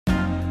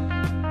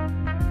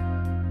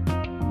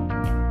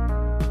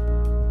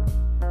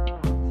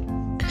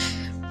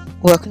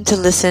Welcome to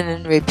Listen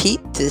and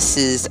Repeat. This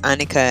is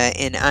Annika,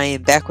 and I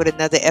am back with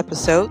another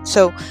episode.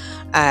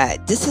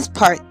 This is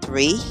part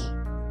 3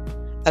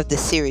 of the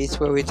series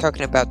where we're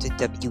talking about the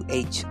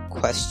WH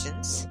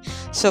questions.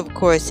 So, of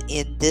course,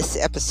 in this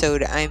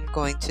episode, I'm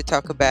going to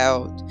talk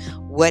about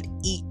what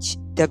each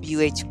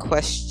WH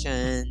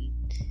question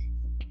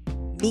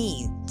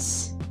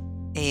means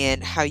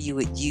and how you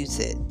would use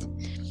it.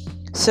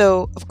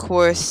 So, of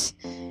course,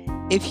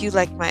 if you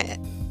like my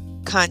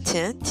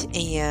content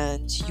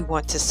and you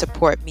want to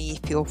support me,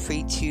 feel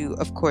free to,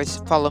 of course,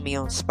 follow me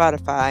on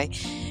Spotify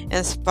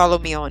and follow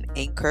me on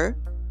Anchor.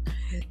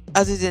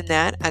 Other than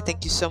that, I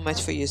thank you so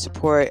much for your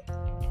support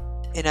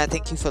and I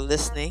thank you for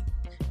listening.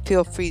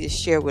 Feel free to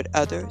share with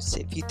others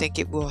if you think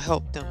it will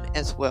help them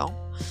as well.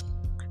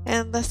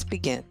 And let's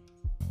begin.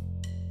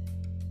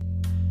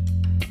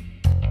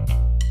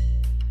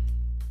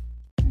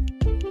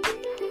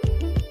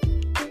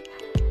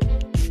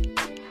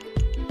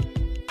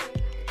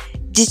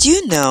 Did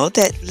you know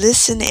that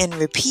Listen and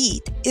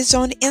Repeat is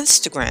on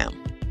Instagram?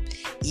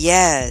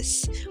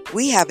 Yes,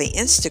 we have an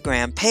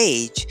Instagram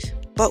page,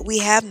 but we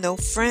have no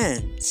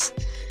friends.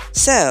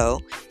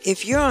 So,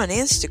 if you're on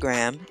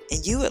Instagram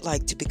and you would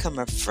like to become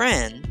a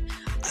friend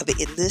of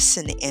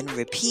Listen and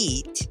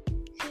Repeat,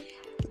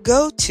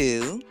 go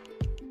to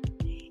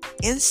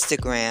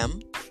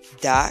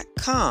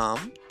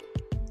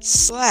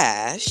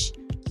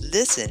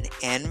Instagram.com/Listen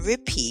and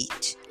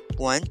Repeat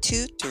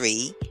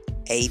 123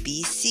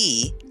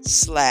 ABC/.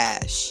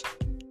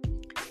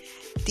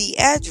 The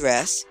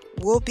address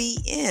will be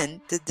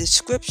in the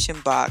description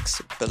box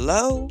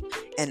below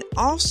and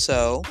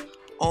also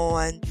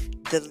on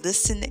the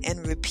Listen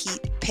and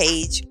Repeat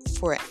page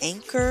for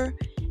Anchor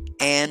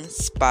and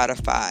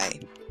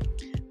Spotify.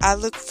 I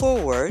look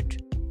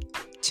forward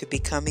to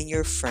becoming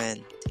your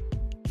friend.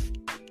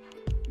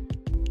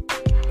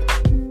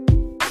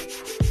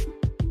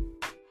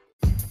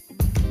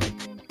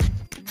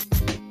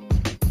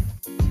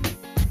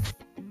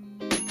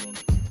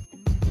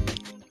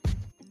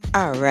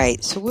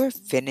 Alright, so we're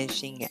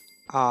finishing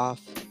off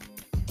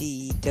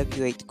the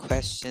WH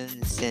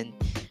questions and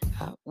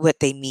what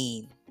they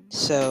mean.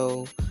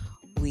 So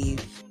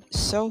we've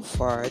so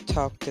far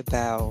talked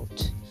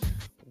about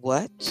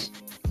what,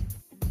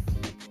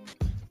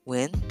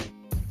 when,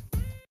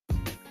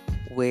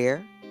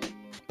 where,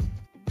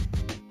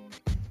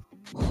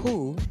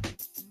 who.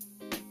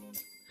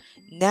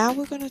 Now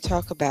we're going to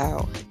talk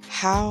about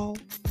how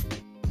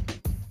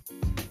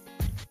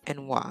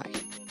and why.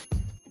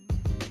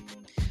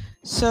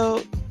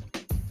 So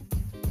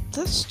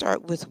let's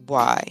start with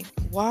why.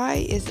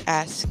 Why is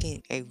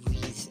asking a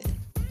reason.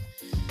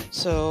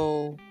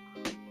 So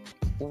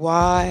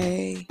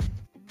why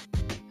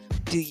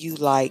do you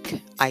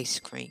like ice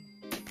cream?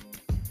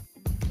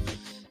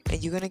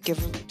 And you're going to give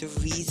the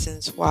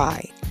reasons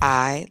why.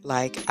 I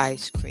like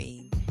ice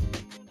cream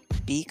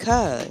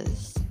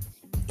because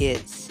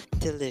it's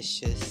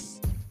delicious.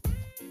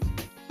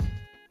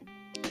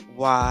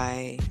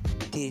 Why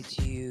did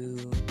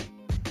you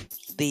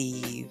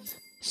leave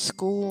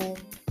school?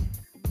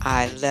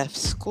 I left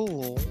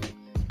school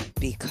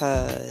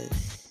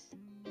because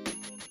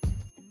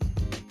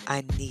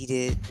I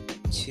needed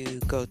to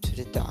go to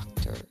the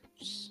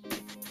doctors.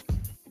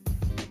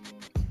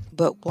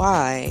 But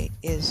why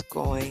is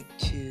we're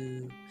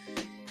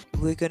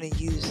going to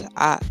use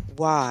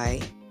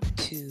why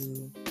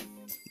to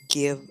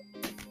give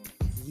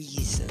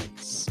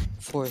reasons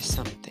for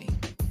something.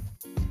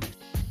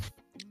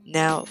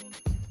 Now,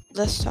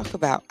 let's talk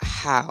about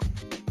how.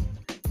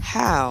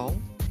 How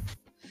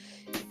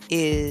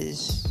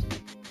is,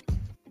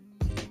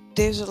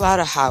 there's a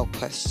lot of how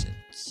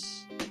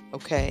questions,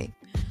 okay?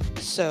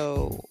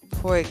 So,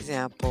 for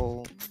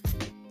example,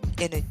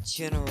 in a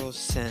general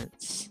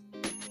sense,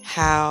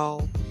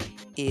 how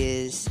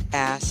is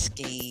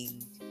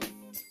asking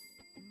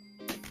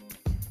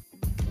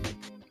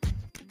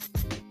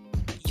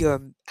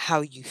how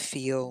you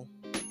feel,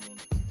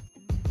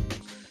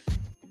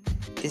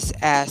 is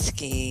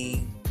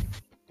asking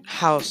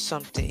how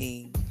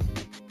something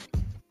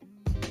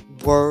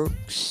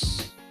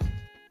works,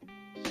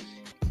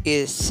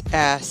 is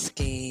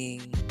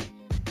asking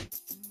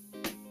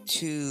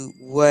to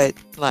what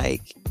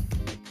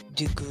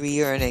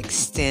degree or an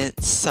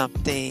extent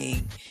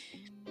something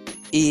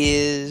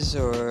is,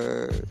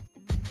 or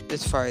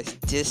as far as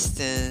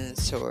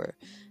distance or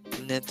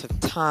length of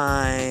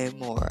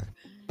time, or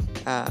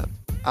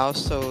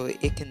also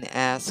it can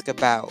ask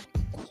about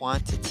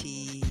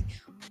quantity,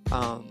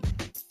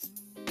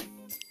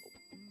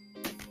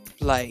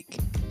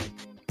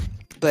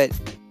 but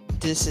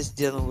this is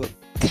dealing with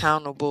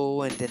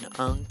countable and then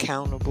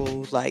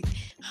uncountable, like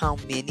how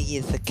many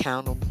is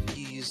accountable.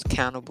 You use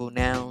countable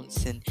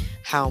nouns, and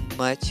how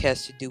much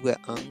has to do with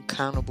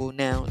uncountable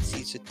nouns.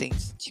 These are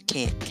things that you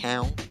can't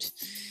count.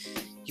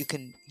 You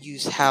can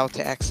use how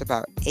to ask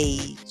about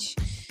age,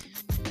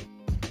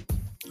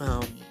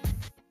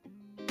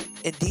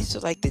 and these are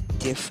like the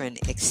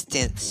different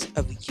extents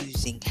of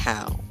using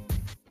how.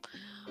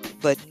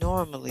 But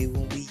normally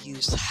when we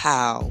use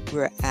how,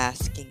 we're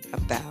asking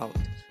about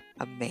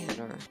a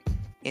manner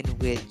in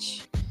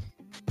which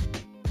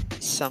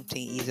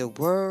something either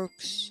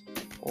works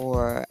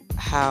or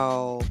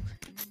how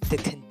the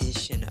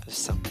condition of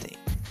something,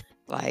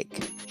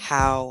 like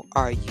how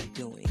are you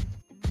doing?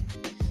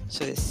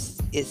 So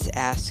it's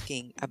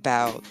asking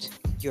about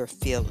your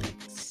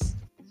feelings.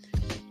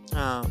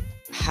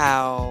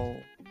 How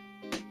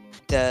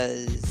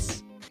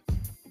does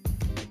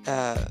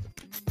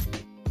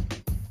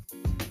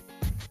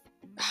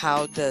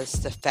how does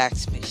the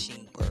fax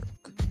machine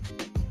work?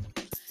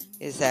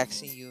 It's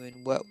asking you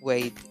in what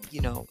way,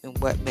 in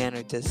what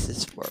manner does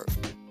this work?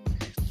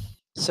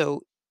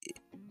 So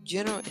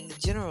in the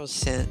general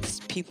sense,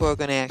 people are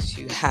going to ask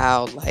you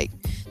how, like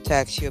to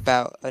ask you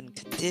about a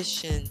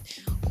condition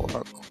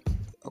or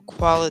a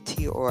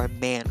quality or a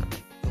manner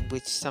in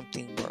which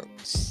something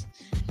works.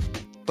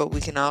 But we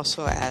can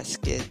also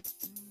ask it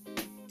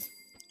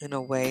in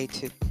a way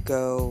to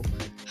go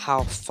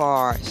how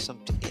far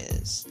something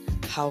is,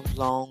 how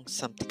long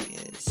something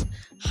is,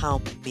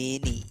 how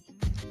many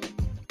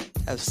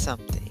of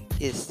something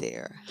is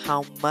there,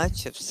 how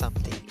much of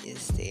something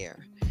is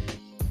there,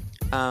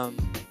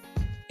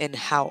 and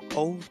how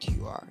old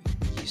you are.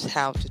 We use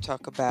how to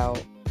talk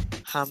about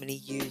how many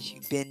years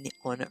you've been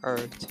on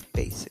Earth,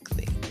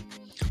 basically,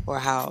 or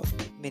how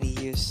many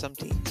years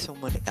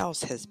someone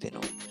else has been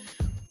on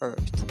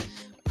Earth.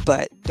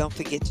 But don't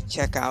forget to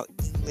check out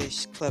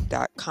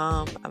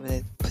EnglishClub.com. I'm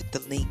going to put the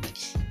link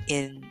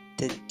in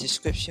the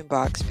description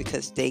box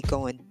because they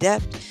go in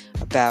depth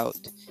about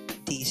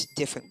these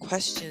different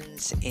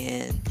questions,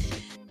 and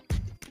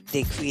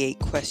they create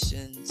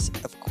questions,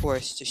 of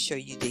course, to show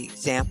you the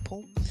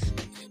example.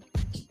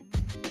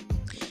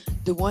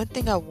 The one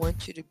thing I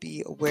want you to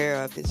be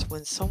aware of is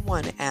when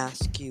someone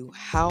asks you,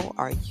 how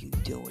are you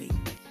doing?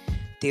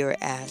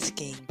 They're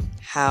asking,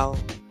 how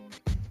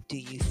do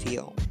you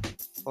feel?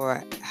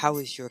 Or how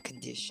is your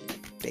condition,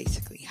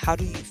 basically? How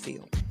do you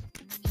feel?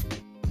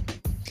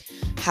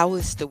 How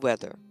is the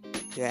weather?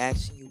 They're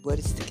asking you, what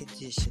is the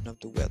condition of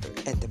the weather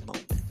at the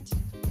moment?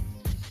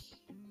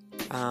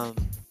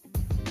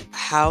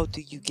 How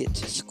do you get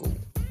to school?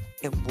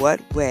 In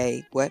what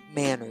way, what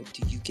manner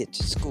do you get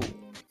to school?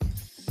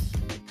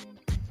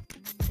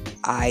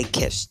 I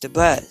catch the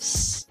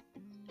bus.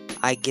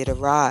 I get a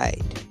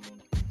ride.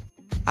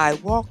 I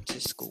walk to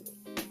school.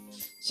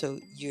 So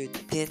you're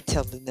then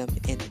telling them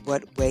in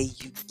what way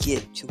you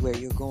get to where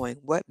you're going,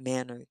 what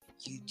manner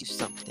you do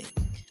something.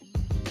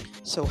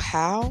 So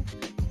how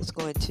is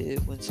going to,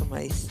 when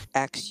somebody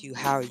asks you,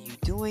 how are you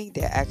doing?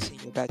 They're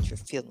asking you about your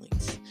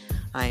feelings.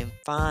 I am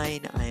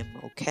fine. I am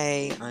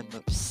okay. I'm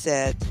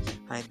upset.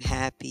 I'm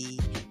happy.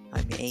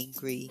 I'm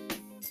angry.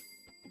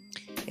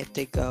 If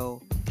they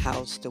go,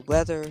 how's the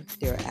weather?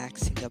 They're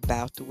asking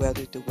about the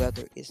weather. The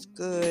weather is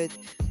good.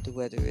 The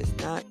weather is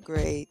not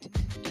great.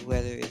 The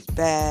weather is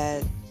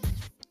bad.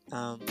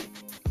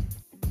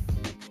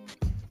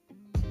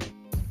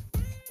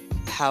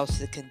 How's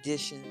the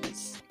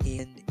conditions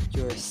in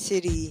your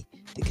city?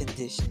 The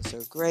conditions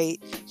are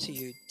great. So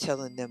you're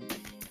telling them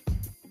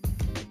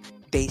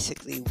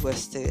basically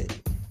what's the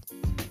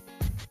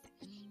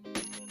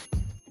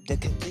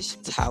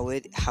conditions, how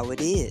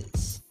it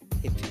is.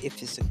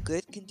 If it's a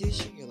good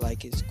condition, you're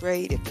like, it's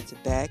great. If it's a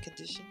bad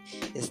condition,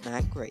 it's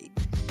not great.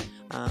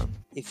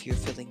 If you're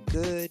feeling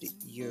good,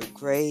 you're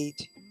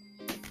great.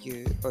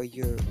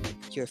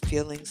 Your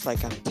feelings,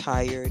 like I'm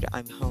tired,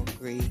 I'm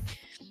hungry.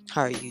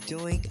 How are you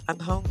doing? I'm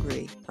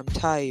hungry. I'm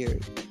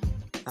tired.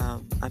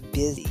 I'm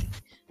busy.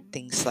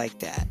 Things like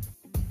that.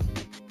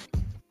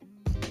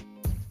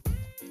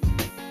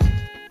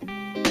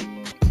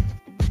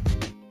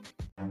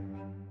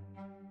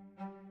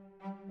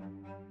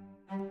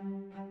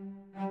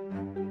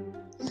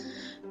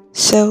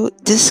 So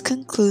this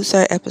concludes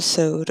our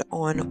episode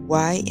on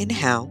why and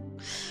how,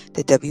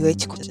 the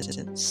WH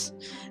questions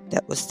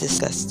that was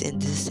discussed in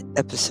this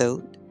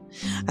episode.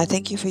 I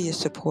thank you for your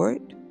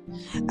support.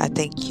 I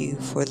thank you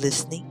for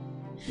listening.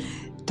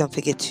 Don't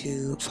forget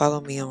to follow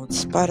me on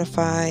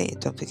Spotify.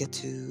 Don't forget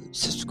to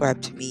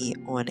subscribe to me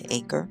on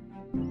Anchor.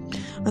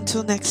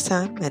 Until next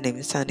time, my name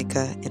is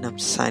Annika, and I'm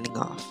signing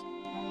off.